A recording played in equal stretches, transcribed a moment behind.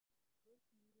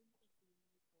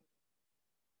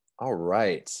All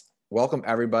right. Welcome,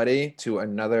 everybody, to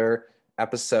another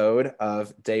episode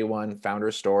of Day One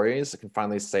Founder Stories. I can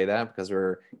finally say that because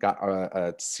we're got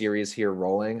a series here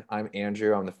rolling. I'm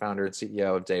Andrew. I'm the founder and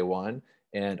CEO of Day One,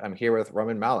 and I'm here with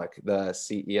Raman Malik, the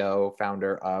CEO,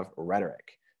 founder of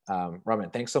Rhetoric.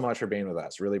 Raman, thanks so much for being with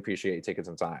us. Really appreciate you taking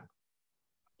some time.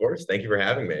 Of course. Thank you for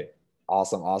having me.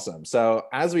 Awesome, awesome. So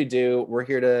as we do, we're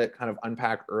here to kind of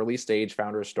unpack early stage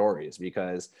founder stories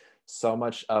because so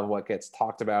much of what gets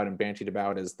talked about and bantied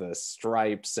about is the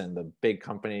stripes and the big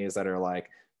companies that are like,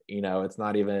 it's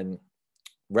not even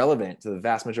relevant to the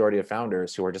vast majority of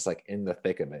founders who are just like in the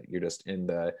thick of it. You're just in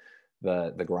the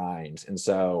grind. And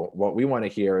so what we want to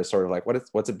hear is sort of like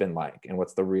what's it been like and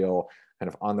what's the real kind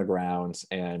of on the ground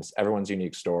and everyone's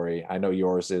unique story. I know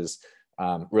yours is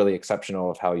really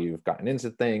exceptional of how you've gotten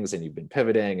into things and you've been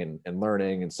pivoting and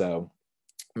learning. And so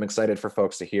I'm excited for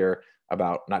folks to hear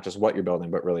about not just what you're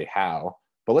building, but really how.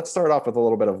 But let's start off with a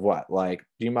little bit of what. Like,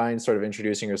 do you mind sort of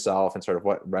introducing yourself and sort of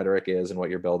what Rhetoric is and what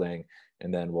you're building?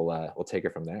 And then we'll take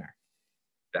it from there.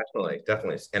 Definitely.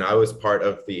 And I was part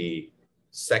of the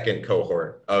second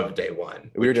cohort of Day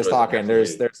One. We were just talking.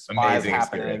 There's five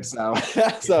happening. Experience.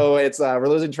 So it's we're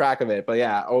losing track of it. But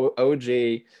yeah,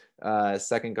 OG.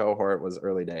 Second cohort was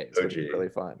early days, which was really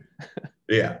fun.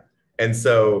 Yeah. And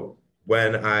so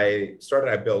when I started,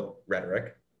 I built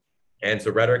Rhetoric. And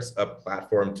so Rhetoric's a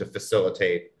platform to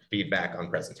facilitate feedback on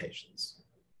presentations.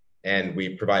 And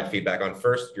we provide feedback on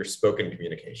first your spoken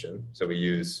communication. So we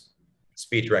use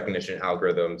speech recognition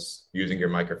algorithms using your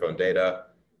microphone data.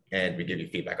 And we give you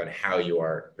feedback on how you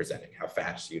are presenting, how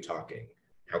fast are you talking,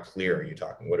 how clear are you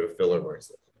talking, what do filler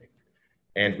words look like.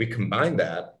 And we combine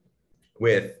that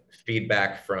with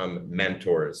feedback from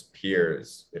mentors,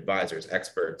 peers, advisors,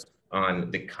 experts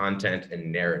on the content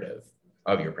and narrative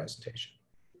of your presentation.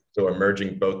 So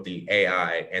merging both the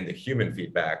AI and the human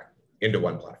feedback into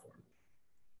one platform.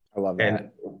 I love that. And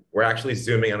we're actually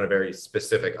zooming on a very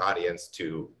specific audience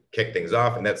to kick things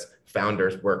off, and that's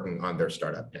founders working on their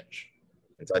startup pitch.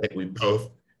 And so I think we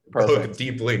both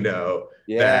deeply know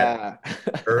that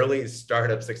early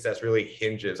startup success really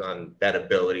hinges on that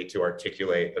ability to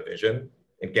articulate a vision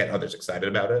and get others excited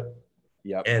about it.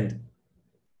 Yep. And,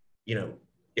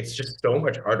 it's just so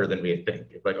much harder than we think.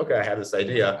 It's like, okay, I have this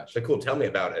idea. Like, cool, tell me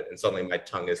about it. And suddenly my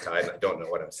tongue is tied and I don't know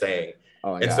what I'm saying.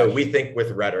 So we think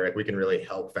with Rhetoric, we can really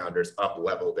help founders up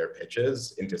level their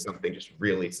pitches into something just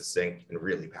really succinct and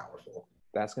really powerful.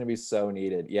 That's going to be so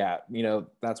needed. Yeah.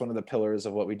 That's one of the pillars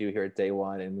of what we do here at Day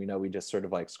One. And we just sort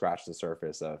of like scratch the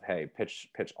surface of, hey, pitch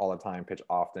all the time, pitch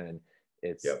often.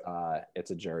 It's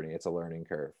a journey. It's a learning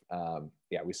curve.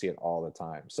 We see it all the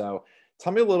time. So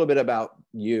tell me a little bit about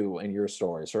you and your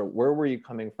story. So where were you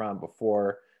coming from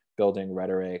before building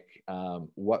Rhetoric?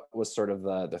 What was sort of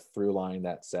the through line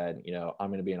that said, I'm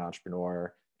going to be an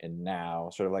entrepreneur? And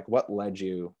now sort of like what led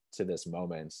you to this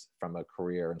moment from a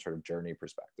career and sort of journey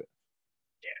perspective?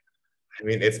 Yeah, I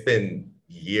mean, it's been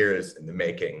years in the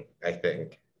making, I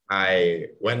think. I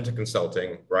went to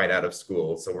consulting right out of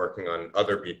school, so working on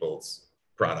other people's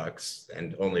products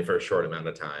and only for a short amount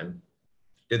of time.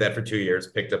 Did that for 2 years,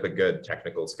 picked up a good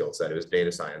technical skill set. It was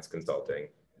data science consulting.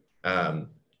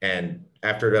 And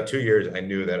after about 2 years, I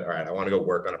knew that, all right, I want to go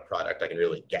work on a product I can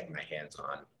really get my hands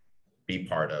on, be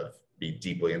part of, be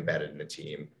deeply embedded in a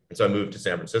team. And so I moved to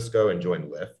San Francisco and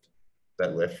joined Lyft.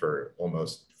 That Lyft for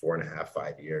almost 4.5,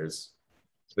 5 years,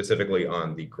 specifically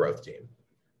on the growth team.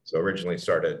 So originally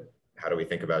started, how do we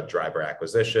think about driver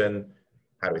acquisition?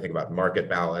 How do we think about market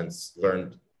balance?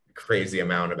 Learned a crazy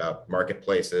amount about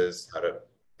marketplaces, how to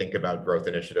think about growth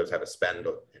initiatives, how to spend,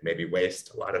 maybe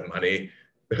waste a lot of money.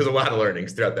 There's a lot of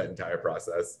learnings throughout that entire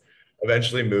process.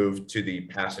 Eventually moved to the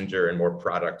passenger and more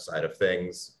product side of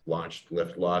things, launched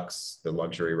Lyft Lux, the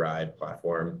luxury ride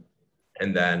platform,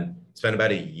 and then spent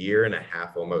about 1.5 years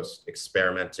almost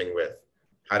experimenting with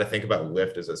how to think about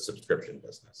Lyft as a subscription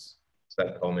business. So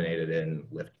that culminated in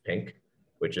Lyft Pink,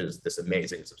 which is this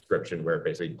amazing subscription where it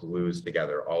basically glues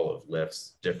together all of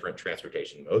Lyft's different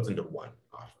transportation modes into one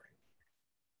offering.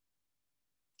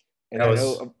 And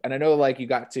I know like you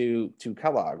got to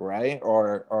Kellogg, right?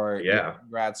 Or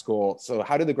grad school. So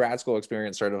how did the grad school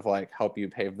experience sort of like help you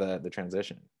pave the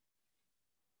transition?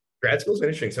 Grad school is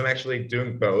interesting. So I'm actually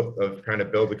doing both of trying to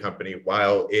build a company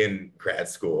while in grad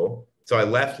school. So I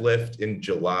left Lyft in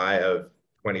July of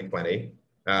 2020,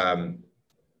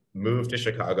 moved to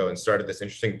Chicago and started this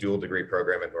interesting dual degree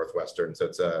program at Northwestern. So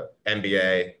it's a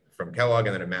MBA from Kellogg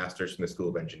and then a master's from the School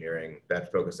of Engineering that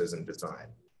focuses in design.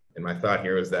 And my thought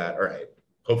here was that, all right,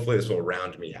 hopefully this will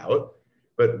round me out,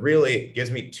 but really it gives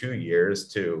me 2 years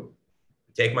to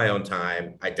take my own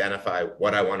time, identify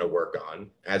what I want to work on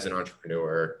as an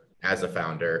entrepreneur, as a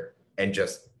founder and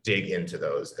just dig into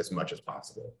those as much as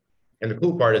possible. And the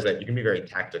cool part is that you can be very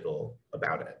tactical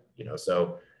about it, you know.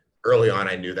 So early on,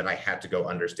 I knew that I had to go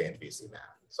understand VC math.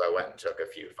 So I went and took a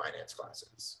few finance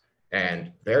classes.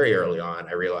 And very early on,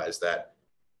 I realized that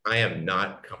I am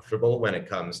not comfortable when it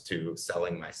comes to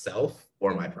selling myself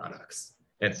or my products.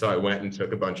 And so I went and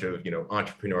took a bunch of, you know,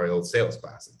 entrepreneurial sales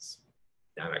classes.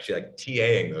 Now I'm actually like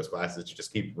TAing those classes to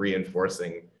just keep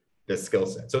reinforcing this skill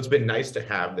set. So it's been nice to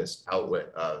have this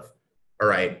outlet of, all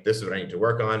right, this is what I need to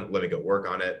work on. Let me go work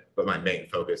on it. But my main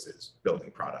focus is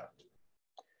building product.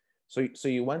 So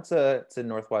you went to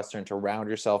Northwestern to round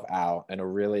yourself out in a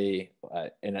really,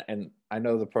 and I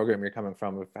know the program you're coming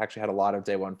from. We've actually had a lot of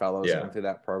day one fellows come through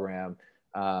that program.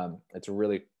 It's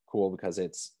really cool because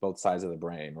it's both sides of the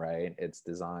brain, right? It's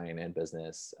design and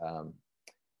business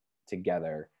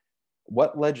together.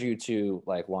 What led you to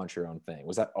like launch your own thing?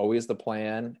 Was that always the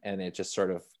plan and it just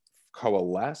sort of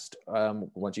coalesced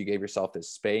once you gave yourself this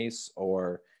space?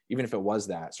 Or even if it was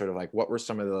that, sort of like, what were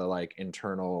some of the like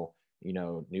internal, you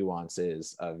know,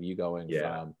 nuances of you going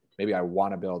from maybe I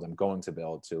want to build, I'm going to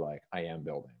build, to like I am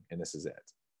building and this is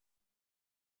it?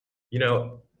 You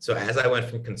know, so as I went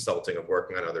from consulting of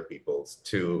working on other people's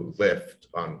to Lyft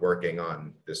on working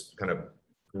on this kind of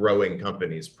growing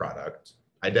company's product,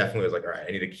 I definitely was like, all right,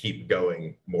 I need to keep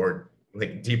going more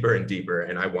like deeper and deeper,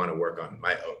 and I want to work on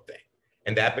my own thing.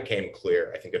 And that became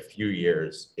clear, I think, a few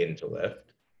years into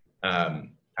Lyft.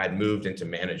 I'd moved into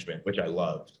management, which I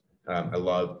loved. I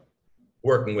loved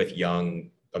working with young,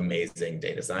 amazing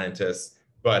data scientists,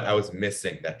 but I was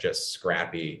missing that just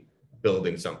scrappy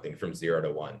building something from 0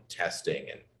 to 1, testing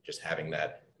and just having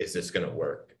that, is this going to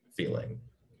work feeling.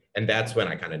 And that's when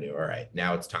I kind of knew, all right,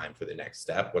 now it's time for the next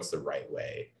step. What's the right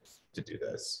way to do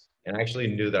this? And I actually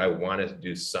knew that I wanted to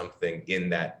do something in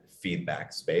that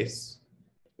feedback space,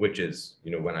 which is,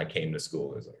 you know, when I came to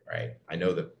school, it was like, all right, I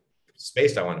know the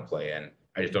space I want to play in,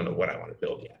 I just don't know what I want to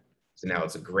build yet. So now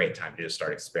it's a great time to just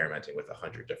start experimenting with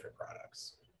 100 different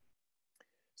products.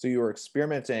 So you were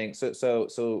experimenting.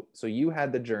 So you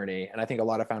had the journey, and I think a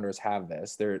lot of founders have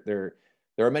this. There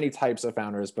are many types of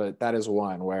founders, but that is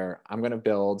one where I'm going to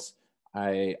build.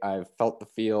 I've felt the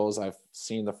feels, I've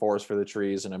seen the forest for the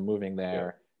trees, and I'm moving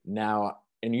there now.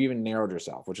 And you even narrowed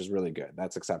yourself, which is really good.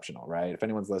 That's exceptional, right? If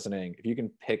anyone's listening, if you can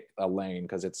pick a lane,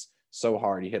 because it's so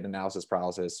hard, you hit analysis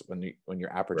paralysis when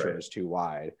your aperture is too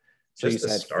wide. So just you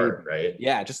said start, right?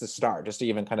 Yeah, just to start, just to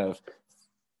even kind of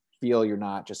feel you're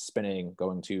not just spinning,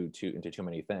 going into too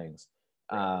many things.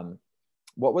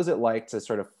 What was it like to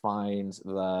sort of find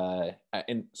the,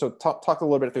 and so talk a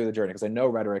little bit through the journey, because I know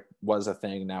rhetoric was a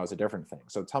thing, now it's a different thing.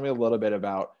 So tell me a little bit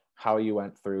about how you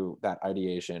went through that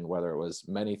ideation, whether it was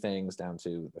many things down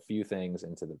to a few things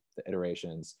into the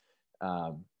iterations.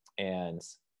 And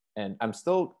I'm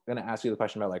still going to ask you the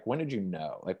question about like, when did you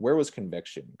know, like, where was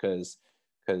conviction? Because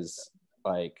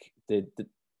like,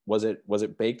 was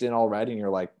it baked in already and you're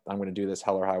like, I'm going to do this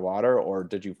hell or high water? Or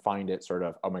did you find it sort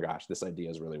of, oh my gosh, this idea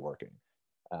is really working?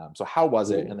 So how was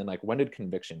it? And then like, when did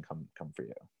conviction come for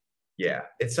you? Yeah,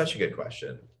 it's such a good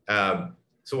question.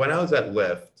 So when I was at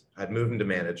Lyft, I'd moved into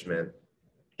management,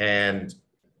 and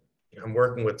I'm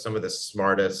working with some of the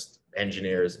smartest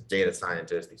engineers, data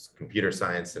scientists, these computer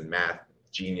science and math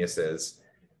geniuses.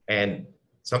 And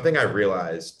something I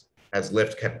realized as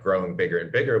Lyft kept growing bigger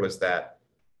and bigger was that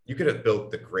you could have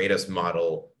built the greatest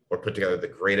model or put together the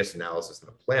greatest analysis on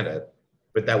the planet,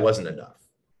 but that wasn't enough.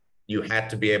 You had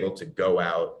to be able to go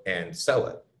out and sell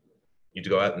it. You had to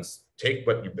go out and take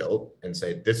what you built and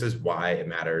say, this is why it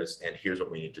matters, and here's what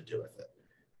we need to do with it.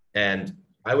 And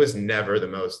I was never the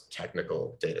most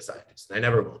technical data scientist, and I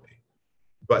never will be.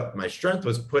 But my strength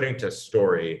was putting to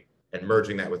story and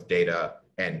merging that with data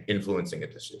and influencing a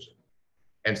decision.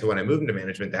 And so when I moved into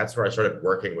management, that's where I started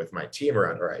working with my team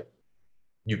around, all right,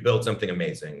 you built something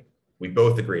amazing. We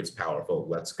both agree it's powerful.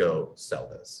 Let's go sell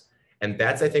this. And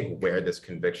that's, I think, where this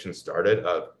conviction started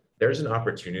of, there's an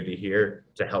opportunity here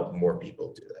to help more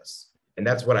people do this. And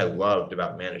that's what I loved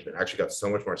about management. I actually got so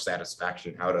much more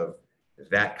satisfaction out of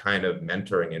that kind of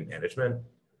mentoring and management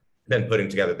than putting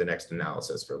together the next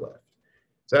analysis for Lyft.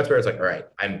 So that's where it's like, all right,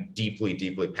 I'm deeply,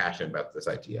 deeply passionate about this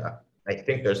idea. I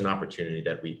think there's an opportunity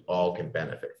that we all can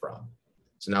benefit from.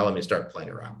 So now let me start playing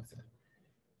around with it.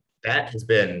 That has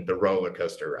been the roller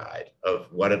coaster ride of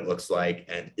what it looks like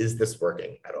and is this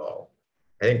working at all?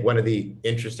 I think one of the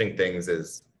interesting things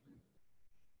is,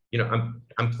 you know,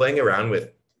 I'm playing around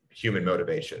with human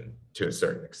motivation to a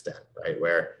certain extent, right?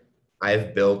 Where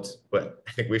I've built, but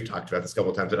I think we've talked about this a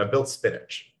couple of times, but I've built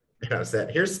spinach. And I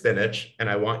said, here's spinach, and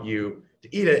I want you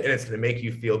to eat it, and it's going to make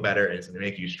you feel better, and it's going to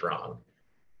make you strong.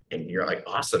 And you're like,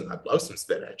 awesome, I'd love some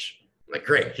spinach. I'm like,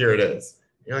 great, here it is.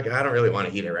 You're like, I don't really want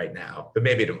to eat it right now, but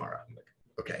maybe tomorrow. I'm like,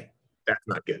 okay, that's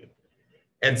not good.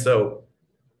 And so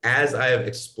as I have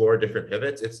explored different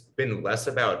pivots, it's been less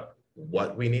about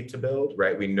what we need to build,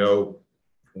 right? We know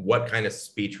what kind of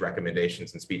speech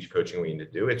recommendations and speech coaching we need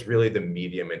to do. It's really the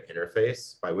medium and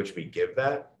interface by which we give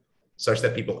that, such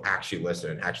that people actually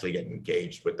listen and actually get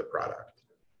engaged with the product.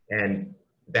 And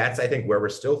that's, I think, where we're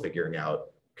still figuring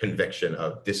out conviction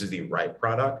of this is the right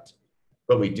product,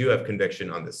 but we do have conviction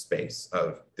on the space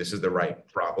of this is the right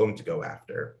problem to go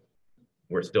after.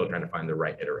 We're still trying to find the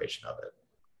right iteration of it.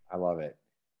 I love it.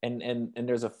 And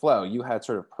there's a flow. You had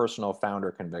sort of personal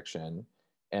founder conviction.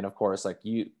 And of course, like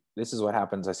this is what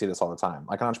happens. I see this all the time.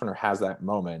 Like an entrepreneur has that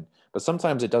moment, but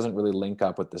sometimes it doesn't really link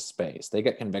up with the space. They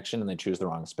get conviction and they choose the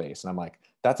wrong space. And I'm like,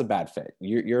 that's a bad fit.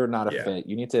 You're not a fit.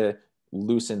 You need to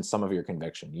loosen some of your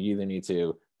conviction. You either need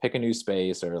to pick a new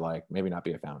space or like maybe not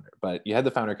be a founder, but you had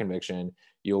the founder conviction,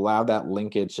 you allowed that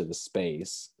linkage to the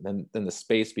space, then the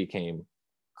space became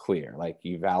clear. Like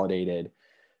you validated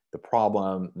the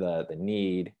problem, the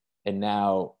need. And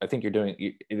now I think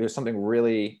there's something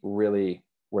really, really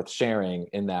worth sharing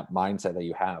in that mindset that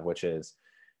you have, which is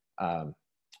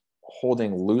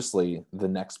holding loosely the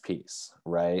next piece,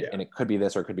 right? And it could be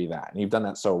this or it could be that. And you've done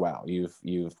that so well.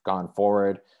 You've gone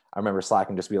forward. I remember Slack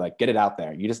and just be like, get it out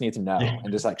there. You just need to know and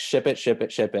just like ship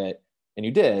it. And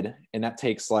you did. And that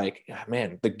takes like,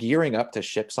 man, the gearing up to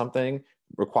ship something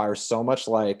requires so much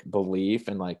like belief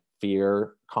and like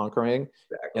fear conquering.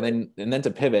 And then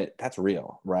to pivot, that's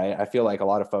real, right? I feel like a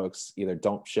lot of folks either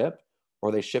don't ship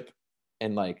or they ship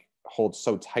and like hold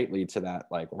so tightly to that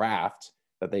like raft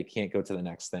that they can't go to the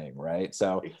next thing, right?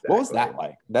 So what was that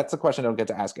like? That's a question I don't get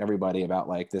to ask everybody about,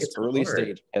 like this early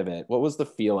stage pivot. What was the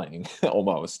feeling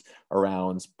almost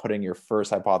around putting your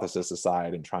first hypothesis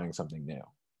aside and trying something new?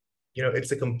 You know,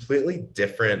 it's a completely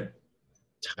different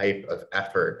type of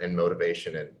effort and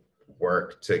motivation and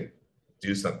work to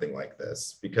do something like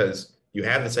this, because you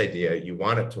have this idea, you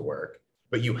want it to work,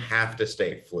 but you have to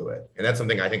stay fluid. And that's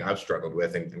something I think I've struggled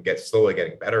with and slowly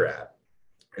getting better at.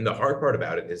 And the hard part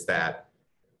about it is that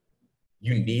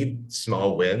you need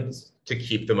small wins to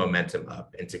keep the momentum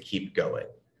up and to keep going.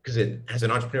 Because as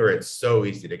an entrepreneur, it's so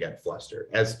easy to get flustered.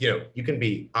 As you know, you can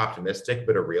be optimistic,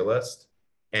 but a realist.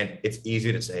 And it's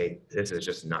easy to say, this is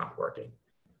just not working.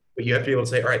 But you have to be able to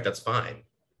say, all right, that's fine.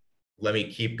 Let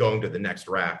me keep going to the next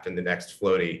raft and the next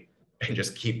floaty and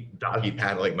just keep doggy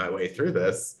paddling my way through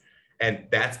this. And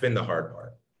that's been the hard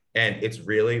part. And it's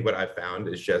really what I found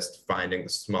is just finding the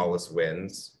smallest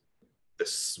wins.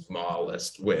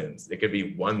 It could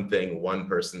be one thing one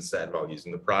person said while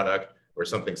using the product, or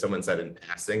something someone said in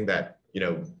passing that, you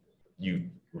know, you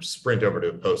sprint over to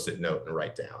a post-it note and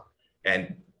write down.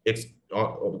 And it's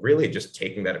really just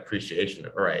taking that appreciation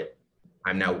of, all right,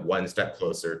 I'm now one step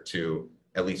closer to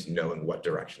at least knowing what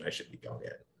direction I should be going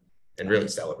in, and really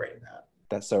celebrating that.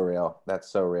 That's so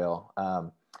real.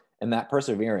 And that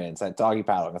perseverance, that doggy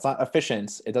paddling, it's not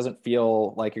efficient. It doesn't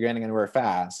feel like you're getting anywhere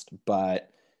fast, but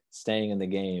staying in the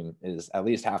game is at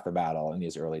least half the battle in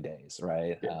these early days,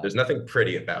 right? There's nothing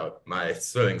pretty about my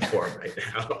swimming form right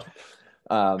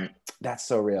now. That's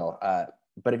so real.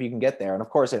 But if you can get there, and of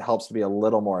course it helps to be a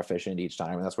little more efficient each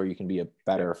time, and that's where you can be a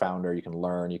better founder, you can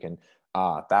learn, you can,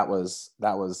 I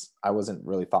wasn't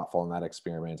really thoughtful in that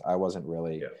experiment. I wasn't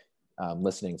really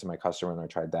listening to my customer when I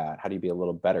tried that. How do you be a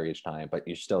little better each time, but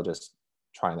you're still just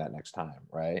trying that next time,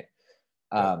 right?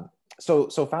 So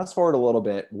fast forward a little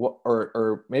bit,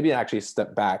 or maybe actually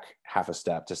step back half a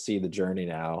step to see the journey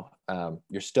now.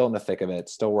 You're still in the thick of it,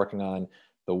 still working on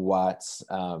the what's,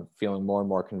 feeling more and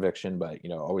more conviction, but, you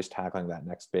know, always tackling that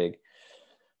next big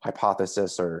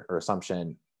hypothesis or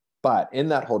assumption. But in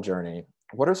that whole journey,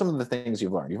 what are some of the things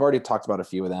you've learned? You've already talked about a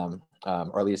few of them,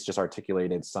 or at least just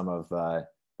articulated some of the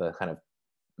kind of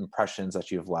impressions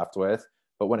that you've left with.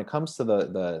 But when it comes to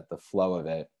the flow of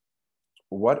it,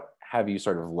 what have you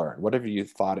sort of learned? What have you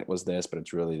thought it was this, but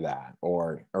it's really that?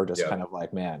 Or just kind of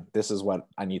like, man, this is what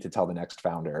I need to tell the next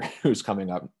founder who's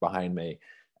coming up behind me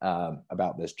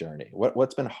about this journey.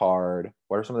 What's been hard?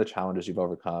 What are some of the challenges you've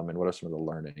overcome? And what are some of the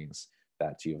learnings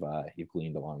that you've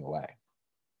gleaned along the way?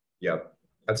 Yep.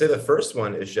 I'd say the first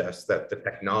one is just that the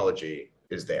technology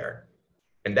is there.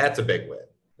 And that's a big win,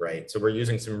 right? So we're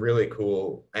using some really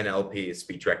cool NLP,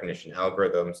 speech recognition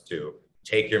algorithms, to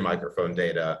take your microphone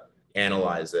data,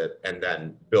 analyze it, and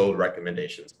then build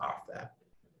recommendations off that.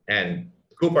 And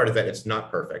the cool part is that it's not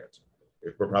perfect.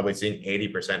 We're probably seeing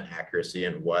 80% accuracy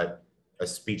in what a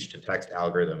speech to text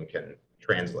algorithm can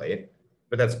translate,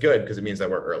 but that's good because it means that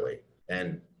we're early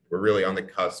and we're really on the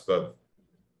cusp of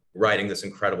riding this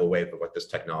incredible wave of what this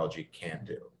technology can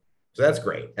do. So that's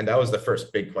great. And that was the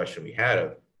first big question we had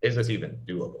of, is this even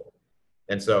doable?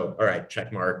 And so, all right,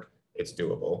 check mark, it's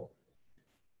doable.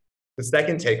 The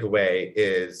second takeaway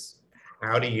is,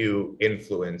 how do you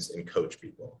influence and coach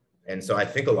people? And so I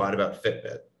think a lot about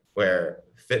Fitbit, where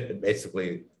Fitbit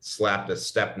basically slapped a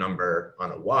step number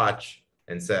on a watch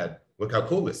and said, look how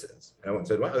cool this is. And everyone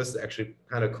said, wow, this is actually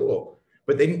kind of cool.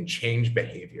 But they didn't change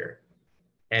behavior.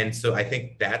 And so I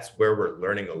think that's where we're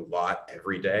learning a lot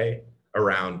every day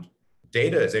around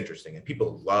data is interesting. And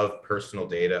people love personal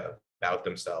data about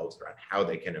themselves, around how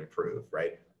they can improve,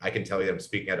 right? I can tell you I'm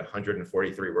speaking at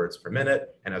 143 words per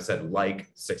minute, and I've said like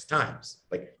 6 times.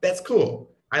 Like, that's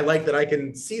cool. I like that I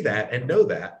can see that and know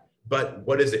that, but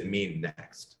what does it mean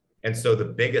next? And so the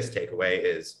biggest takeaway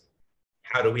is,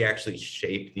 how do we actually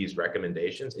shape these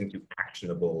recommendations into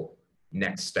actionable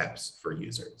next steps for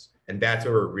users? And that's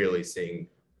where we're really seeing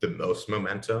the most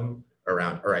momentum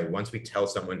around, all right, once we tell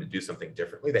someone to do something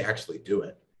differently, they actually do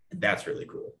it. And that's really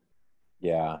cool.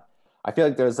 Yeah. I feel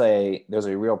like there's a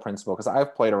real principle, because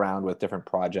I've played around with different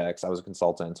projects. I was a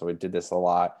consultant, so we did this a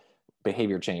lot,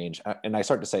 behavior change. And I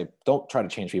start to say, don't try to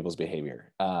change people's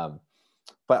behavior.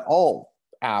 But all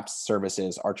apps,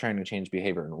 services are trying to change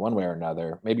behavior in one way or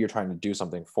another. Maybe you're trying to do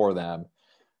something for them,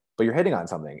 but you're hitting on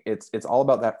something. It's all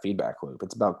about that feedback loop.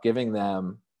 It's about giving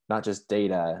them not just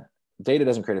data. Data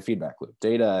doesn't create a feedback loop.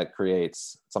 Data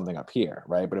creates something up here,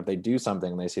 right? But if they do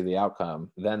something and they see the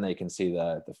outcome, then they can see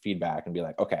the feedback and be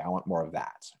like, okay, I want more of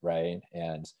that, right?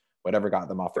 And whatever got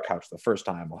them off the couch the first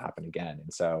time will happen again.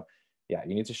 And so, yeah,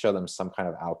 you need to show them some kind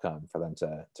of outcome for them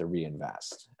to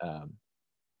reinvest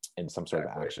in some sort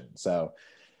of action. So,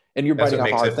 and you're That's biting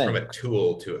what off a makes hard it thing. from a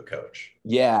tool to a coach.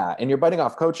 Yeah, and you're biting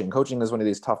off coaching. Coaching is one of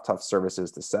these tough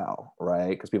services to sell,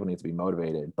 right? Because people need to be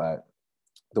motivated, but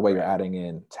the way you're adding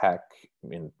in tech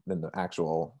in the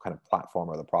actual kind of platform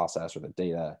or the process or the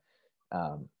data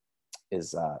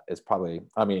is probably,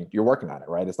 I mean, you're working on it,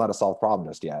 right? It's not a solved problem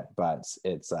just yet, but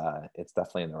it's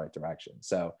definitely in the right direction.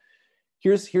 So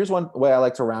here's one way I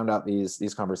like to round out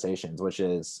these conversations, which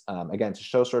is again, to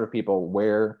show sort of people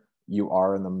where you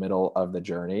are in the middle of the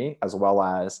journey, as well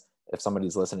as if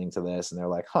somebody's listening to this and they're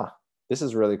like, huh, this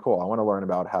is really cool, I want to learn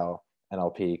about how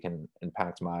NLP can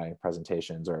impact my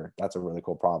presentations, or that's a really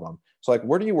cool problem. So like,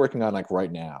 what are you working on like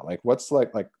right now? Like, what's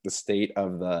like the state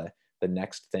of the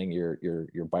next thing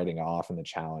you're biting off in the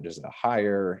challenge? Is it a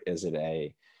hire? Is it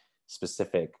a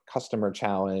specific customer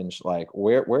challenge? Like,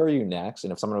 where are you next?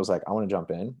 And if someone was like, I want to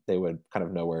jump in, they would kind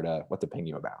of know what to ping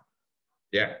you about.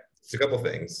 Yeah, it's a couple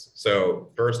things.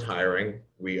 So first, hiring.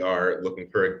 We are looking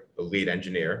for a lead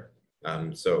engineer.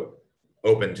 So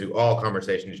open to all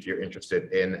conversations if you're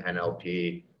interested in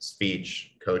NLP,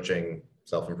 speech, coaching,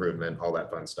 self-improvement, all that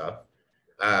fun stuff.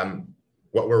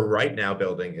 What we're right now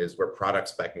building is we're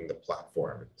product specing the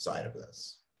platform side of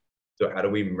this. So how do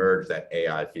we merge that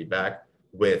AI feedback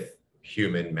with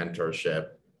human mentorship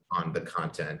on the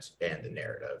content and the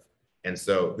narrative? And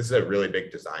so this is a really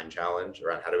big design challenge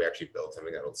around, how do we actually build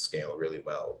something that will scale really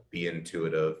well, be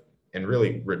intuitive, and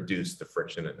really reduce the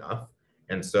friction enough.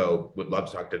 And so would love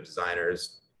to talk to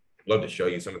designers, love to show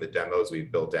you some of the demos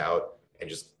we've built out and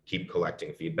just keep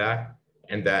collecting feedback.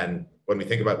 And then when we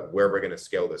think about where we're going to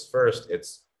scale this first,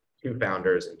 it's 2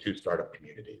 founders and 2 startup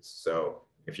communities. So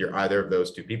if you're either of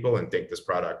those 2 people and think this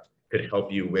product could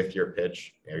help you with your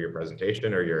pitch or your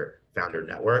presentation or your founder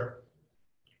network,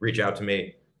 reach out to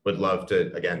me. Would love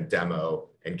to, again, demo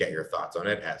and get your thoughts on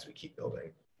it as we keep building.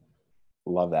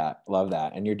 Love that.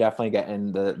 And you're definitely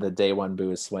getting the day one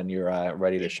boost when you're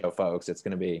ready to show folks. It's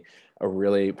going to be a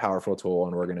really powerful tool,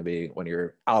 and we're going to be one of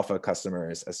your alpha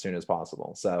customers as soon as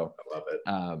possible. So I love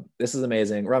it. This is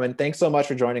amazing. Raman, thanks so much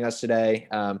for joining us today.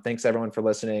 Thanks everyone for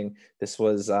listening. This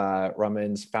was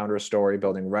Raman's founder story,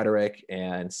 building rhetoric,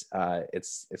 and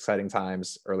it's exciting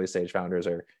times. Early stage founders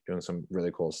are doing some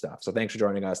really cool stuff. So thanks for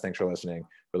joining us. Thanks for listening.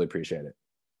 Really appreciate it.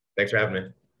 Thanks for having me.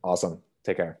 Awesome.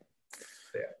 Take care.